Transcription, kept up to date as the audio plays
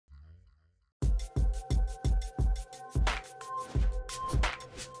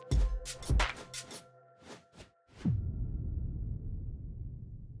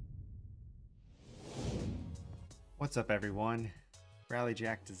What's up, everyone? Rally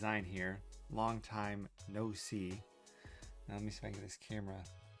Jack Design here. Long time no see. Now let me see if I can get this camera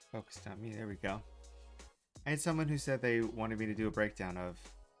focused on me. There we go. I had someone who said they wanted me to do a breakdown of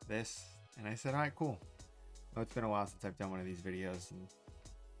this, and I said, all right, cool. Well, it's been a while since I've done one of these videos, and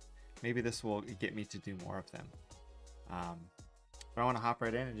maybe this will get me to do more of them. But I want to hop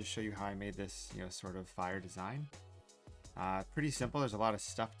right in and just show you how I made this, sort of fire design. Pretty simple. There's a lot of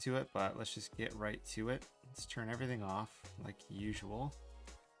stuff to it, but let's just get right to it. Let's turn everything off like usual.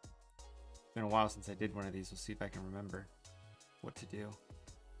 It's been a while since I did one of these. We'll see if I can remember what to do.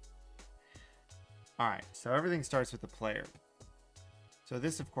 Alright, so everything starts with the player. So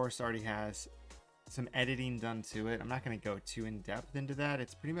this, of course, already has some editing done to it. I'm not going to go too in depth into that.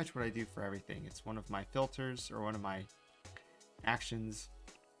 It's pretty much what I do for everything. It's one of my filters or one of my actions.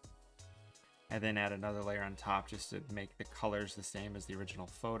 And then add another layer on top just to make the colors the same as the original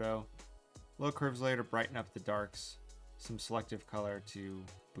photo. Low curves layer to brighten up the darks. Some selective color to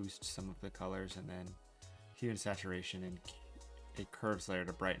boost some of the colors, and then hue and saturation and a curves layer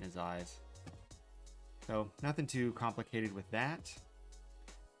to brighten his eyes. So nothing too complicated with that.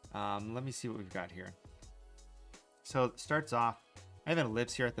 Let me see what we've got here. So it starts off, I have an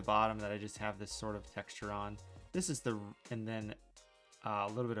ellipse here at the bottom that I just have this sort of texture on. This is and then a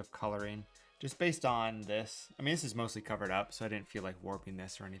little bit of coloring. Just based on this, I mean, this is mostly covered up, so I didn't feel like warping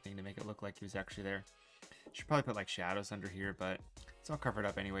this or anything to make it look like he was actually there. Should probably put like shadows under here, but it's all covered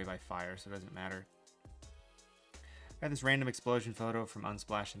up anyway by fire, so it doesn't matter. I got this random explosion photo from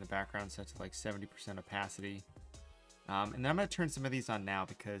Unsplash in the background set to like 70% opacity. And then I'm going to turn some of these on now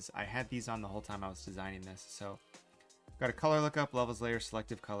because I had these on the whole time I was designing this. So I've got a color lookup, levels layer,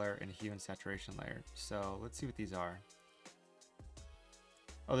 selective color, and a hue and saturation layer. So let's see what these are.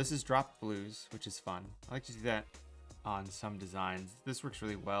 Oh, this is drop blues, which is fun. I like to do that on some designs. This works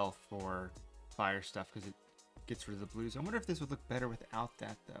really well for fire stuff because it gets rid of the blues. I wonder if this would look better without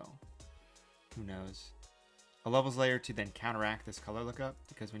that, though. Who knows? A levels layer to then counteract this color lookup,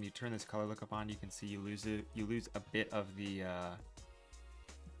 because when you turn this color lookup on, you can see you lose a bit of the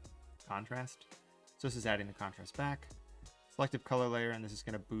contrast. So this is adding the contrast back. Selective color layer, and this is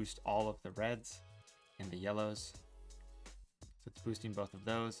going to boost all of the reds and the yellows. So it's boosting both of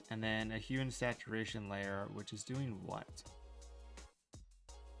those. And then a hue and saturation layer, which is doing what?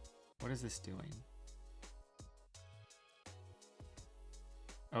 What is this doing?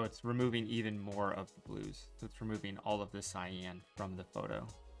 Oh, it's removing even more of the blues. So it's removing all of the cyan from the photo.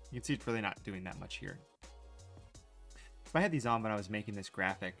 You can see it's really not doing that much here. So I had these on when I was making this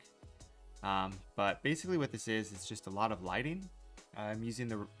graphic. But basically what this is, it's just a lot of lighting. I'm using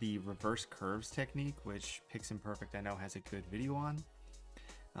the reverse curves technique, which Piximperfect I know has a good video on,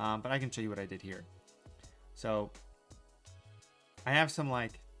 but I can show you what I did here. So I have some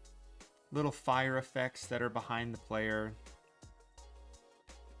like little fire effects that are behind the player.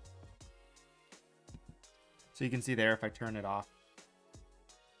 So you can see there if I turn it off,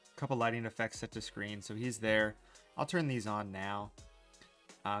 a couple lighting effects set to screen. So he's there. I'll turn these on now.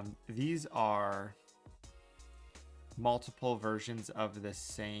 These are multiple versions of the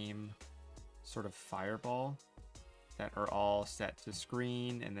same sort of fireball that are all set to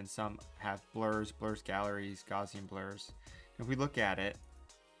screen, and then some have blurs, galleries, Gaussian blurs. If we look at it,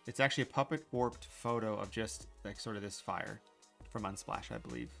 it's actually a puppet warped photo of just like sort of this fire from Unsplash, I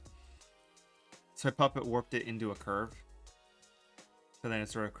believe. So I puppet warped it into a curve, so then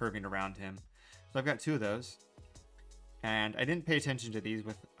it's sort of curving around him. So I've got two of those. And I didn't pay attention to these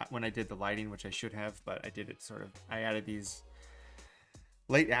when I did the lighting, which I should have, but I did it sort of, I added these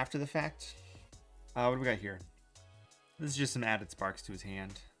late after the fact. What do we got here? This is just some added sparks to his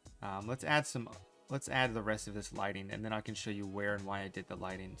hand. Let's add the rest of this lighting, and then I can show you where and why I did the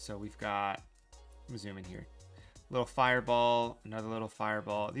lighting. So we've got, let me zoom in here. Little fireball, another little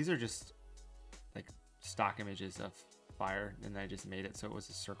fireball. These are just like stock images of fire, and then I just made it so it was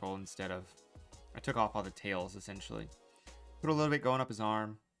a circle instead of, I took off all the tails essentially. Put a little bit going up his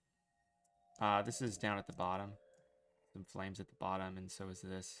arm. This is down at the bottom. Some flames at the bottom, and so is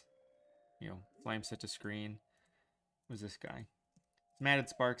this. Flame set to screen. Who's this guy? Some added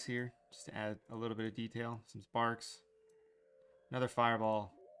sparks here, just to add a little bit of detail. Some sparks. Another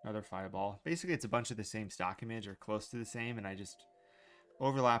fireball. Another fireball. Basically, it's a bunch of the same stock image, or close to the same, and I just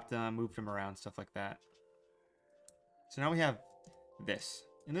overlapped them, moved them around, stuff like that. So now we have this.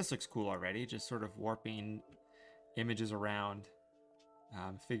 And this looks cool already, just sort of warping images around,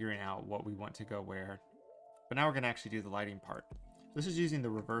 figuring out what we want to go where. But now we're going to actually do the lighting part. This is using the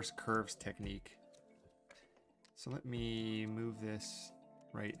reverse curves technique. So let me move this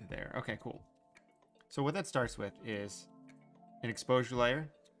right there. Okay, cool. So what that starts with is an exposure layer,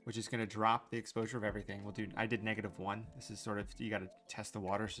 which is going to drop the exposure of everything. I did -1. This is sort of, you got to test the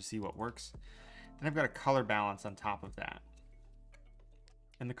waters to see what works. Then I've got a color balance on top of that.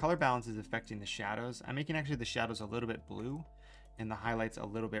 And the color balance is affecting the shadows. I'm making actually the shadows a little bit blue and the highlights a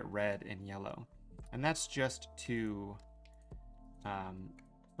little bit red and yellow. And that's just to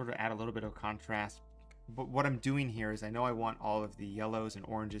sort of add a little bit of contrast. But what I'm doing here is I know I want all of the yellows and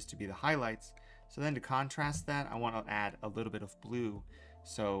oranges to be the highlights. So then to contrast that, I want to add a little bit of blue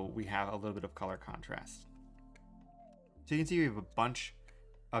so we have a little bit of color contrast. So you can see we have a bunch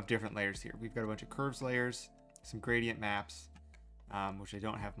of different layers here. We've got a bunch of curves layers, some gradient maps, which I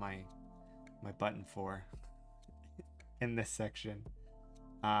don't have my button for in this section,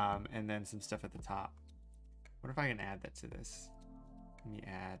 and then some stuff at the top. What if I can add that to this? Let me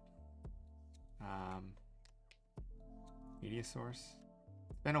add media source.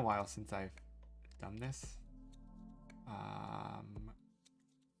 It's been a while since I've done this.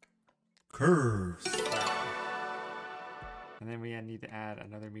 Curves. And then we need to add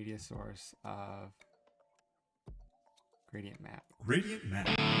another media source of gradient map. Gradient map.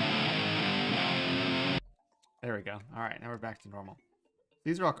 There we go. All right, now we're back to normal.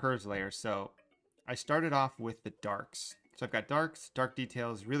 These are all curves layers. So I started off with the darks. So I've got darks, dark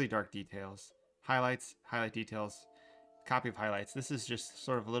details, really dark details, highlights, highlight details, copy of highlights. This is just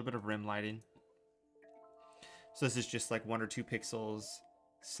sort of a little bit of rim lighting. So this is just like 1 or 2 pixels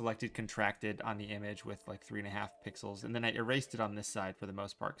selected, contracted on the image with like 3.5 pixels. And then I erased it on this side for the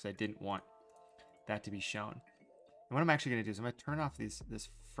most part because I didn't want that to be shown. And what I'm actually going to do is I'm going to turn off this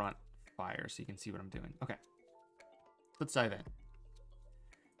front fire so you can see what I'm doing. Okay, let's dive in.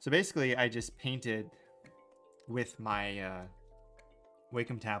 So basically I just painted with my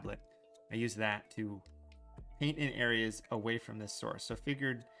Wacom tablet. I use that to paint in areas away from this source. So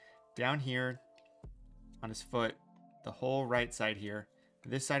figured down here on his foot, the whole right side here,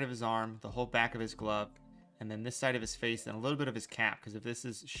 this side of his arm, the whole back of his glove, and then this side of his face and a little bit of his cap, because if this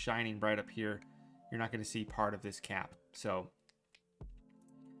is shining right up here, you're not going to see part of this cap. So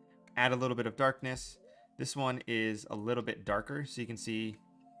add a little bit of darkness. This one is a little bit darker, so you can see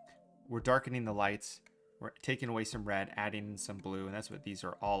we're darkening the lights. We're taking away some red, adding in some blue, and that's what these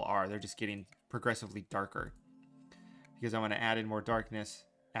all are. They're just getting progressively darker because I want to add in more darkness,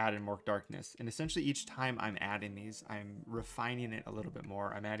 add in more darkness. And essentially each time I'm adding these, I'm refining it a little bit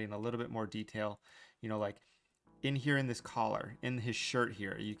more. I'm adding a little bit more detail. You know, like in here in this collar, in his shirt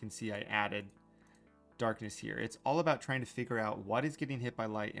here, you can see I added darkness here. It's all about trying to figure out what is getting hit by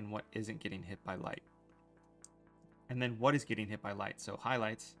light and what isn't getting hit by light. And then what is getting hit by light. So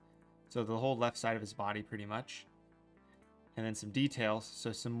highlights, so the whole left side of his body pretty much. And then some details,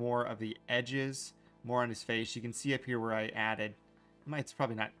 so some more of the edges, more on his face. You can see up here where I added, it's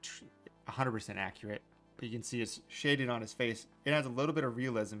probably not 100% accurate, but you can see it's shaded on his face. It has a little bit of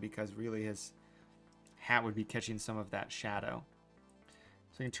realism because really his hat would be catching some of that shadow.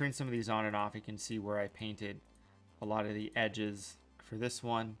 So you can turn some of these on and off. You can see where I painted a lot of the edges for this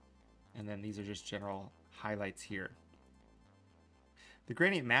one. And then these are just general highlights here. The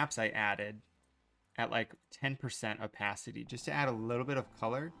gradient maps I added at like 10% opacity just to add a little bit of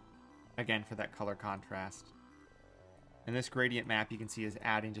color, again for that color contrast. And this gradient map you can see is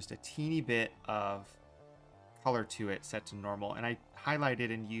adding just a teeny bit of color to it set to normal. And I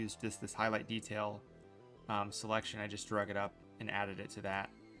highlighted and used this highlight detail selection. I just drug it up and added it to that.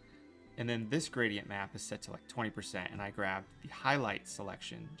 And then this gradient map is set to like 20%, and I grabbed the highlight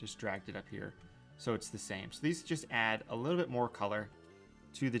selection, just dragged it up here so it's the same. So these just add a little bit more color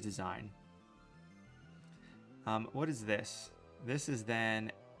to the design. What is this? This is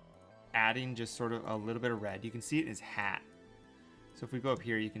then adding just sort of a little bit of red. You can see it in his hat. So if we go up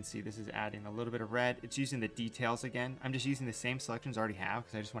here, you can see this is adding a little bit of red. It's using the details again. I'm just using the same selections I already have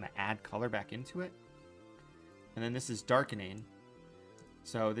because I just want to add color back into it. And then this is darkening.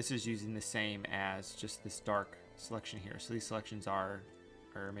 So this is using the same as just this dark selection here. So these selections are,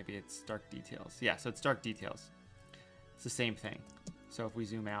 or maybe it's dark details. Yeah, so it's dark details. It's the same thing. So if we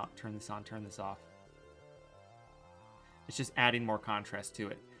zoom out, turn this on, turn this off, it's just adding more contrast to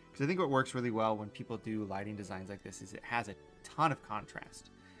it. Because I think what works really well when people do lighting designs like this is it has a ton of contrast.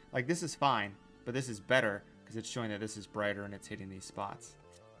 Like this is fine, but this is better because it's showing that this is brighter and it's hitting these spots.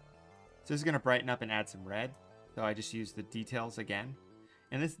 So this is going to brighten up and add some red. So I just use the details again.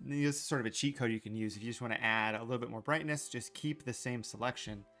 And this is sort of a cheat code you can use if you just want to add a little bit more brightness. Just keep the same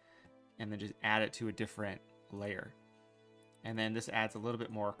selection and then just add it to a different layer. And then this adds a little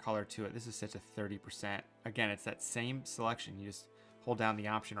bit more color to it. This is set to 30%. Again, it's that same selection. You just hold down the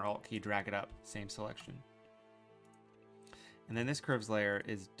Option or Alt key, drag it up, same selection. And then this curves layer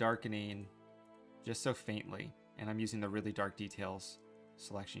is darkening just so faintly. And I'm using the really dark details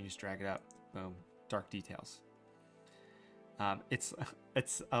selection. You just drag it up, boom, dark details. It's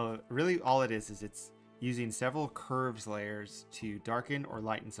really all it is it's using several curves layers to darken or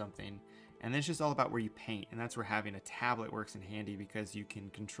lighten something. And then it's just all about where you paint. And that's where having a tablet works in handy, because you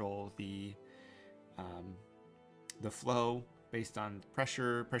can control the flow based on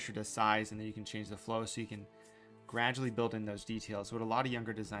pressure does size, and then you can change the flow, so you can gradually build in those details. What a lot of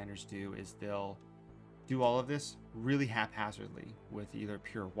younger designers do is they'll do all of this really haphazardly with either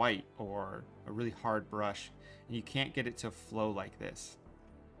pure white or a really hard brush, and you can't get it to flow like this.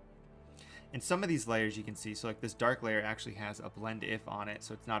 And some of these layers you can see, so like this dark layer actually has a blend if on it,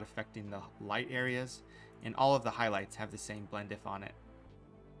 so it's not affecting the light areas, and all of the highlights have the same blend if on it,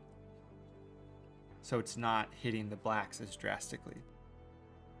 so it's not hitting the blacks as drastically.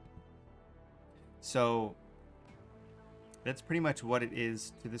 So that's pretty much what it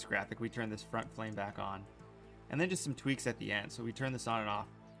is to this graphic. We turn this front flame back on, and then just some tweaks at the end. So we turn this on and off.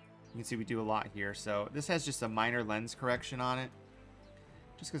 You can see we do a lot here. So this has just a minor lens correction on it,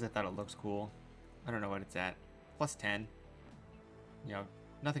 just because I thought it looks cool. I don't know what it's at. +10. You know,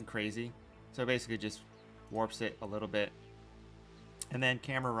 nothing crazy. So basically just warps it a little bit. And then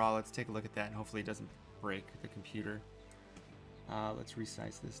camera raw, let's take a look at that, and hopefully it doesn't break the computer. Let's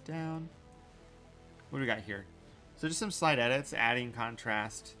resize this down. What do we got here? So just some slight edits, adding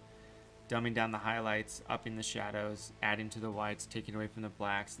contrast, dumbing down the highlights, upping the shadows, adding to the whites, taking away from the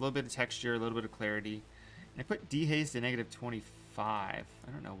blacks, a little bit of texture, a little bit of clarity. And I put dehaze to -25.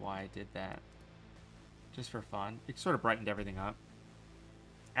 I don't know why I did that. Just for fun. It sort of brightened everything up.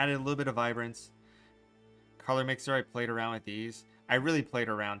 Added a little bit of vibrance. Color mixer, I played around with these. I really played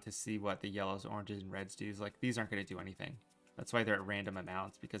around to see what the yellows, oranges, and reds do. Like, these aren't going to do anything. That's why they're at random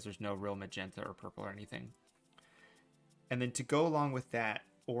amounts, because there's no real magenta or purple or anything. And then to go along with that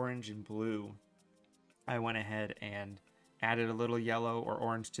orange and blue, I went ahead and added a little yellow or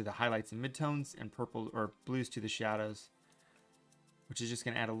orange to the highlights and midtones, and purple or blues to the shadows, which is just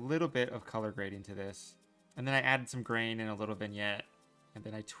going to add a little bit of color grading to this. And then I added some grain and a little vignette, and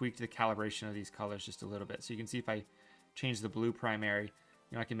then I tweaked the calibration of these colors just a little bit. So you can see if I change the blue primary,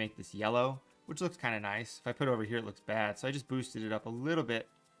 you know, I can make this yellow, which looks kind of nice. If I put it over here, it looks bad. So I just boosted it up a little bit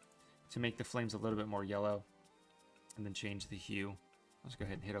to make the flames a little bit more yellow, and then change the hue. Let's go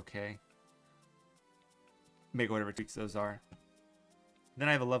ahead and hit OK. Make whatever tweaks those are. Then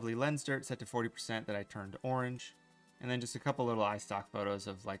I have a lovely lens dirt set to 40% that I turned orange. And then just a couple little iStock photos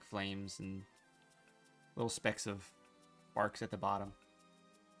of like flames and little specks of sparks at the bottom.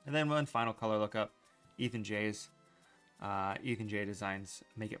 And then one final color lookup, Ethan J's. Ethan J Designs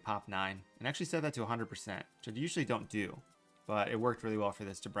Make It Pop 9. And actually set that to 100%, which I usually don't do. But it worked really well for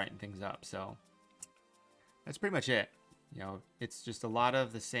this to brighten things up. So that's pretty much it. You know, it's just a lot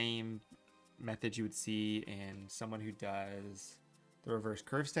of the same methods you would see in someone who does the reverse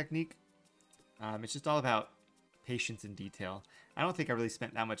curves technique. It's just all about patience and detail. I don't think I really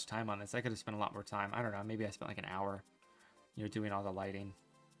spent that much time on this. I could have spent a lot more time. I don't know, maybe I spent like an hour, you know, doing all the lighting.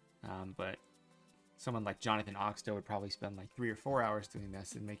 But someone like Jonathan Oxtow would probably spend like 3 or 4 hours doing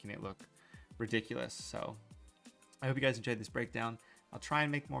this and making it look ridiculous. So I hope you guys enjoyed this breakdown. I'll try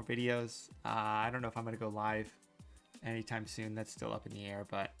and make more videos. I don't know if I'm going to go live anytime soon. That's still up in the air,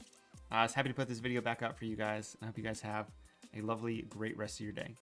 but I was happy to put this video back up for you guys. I hope you guys have a lovely, great rest of your day.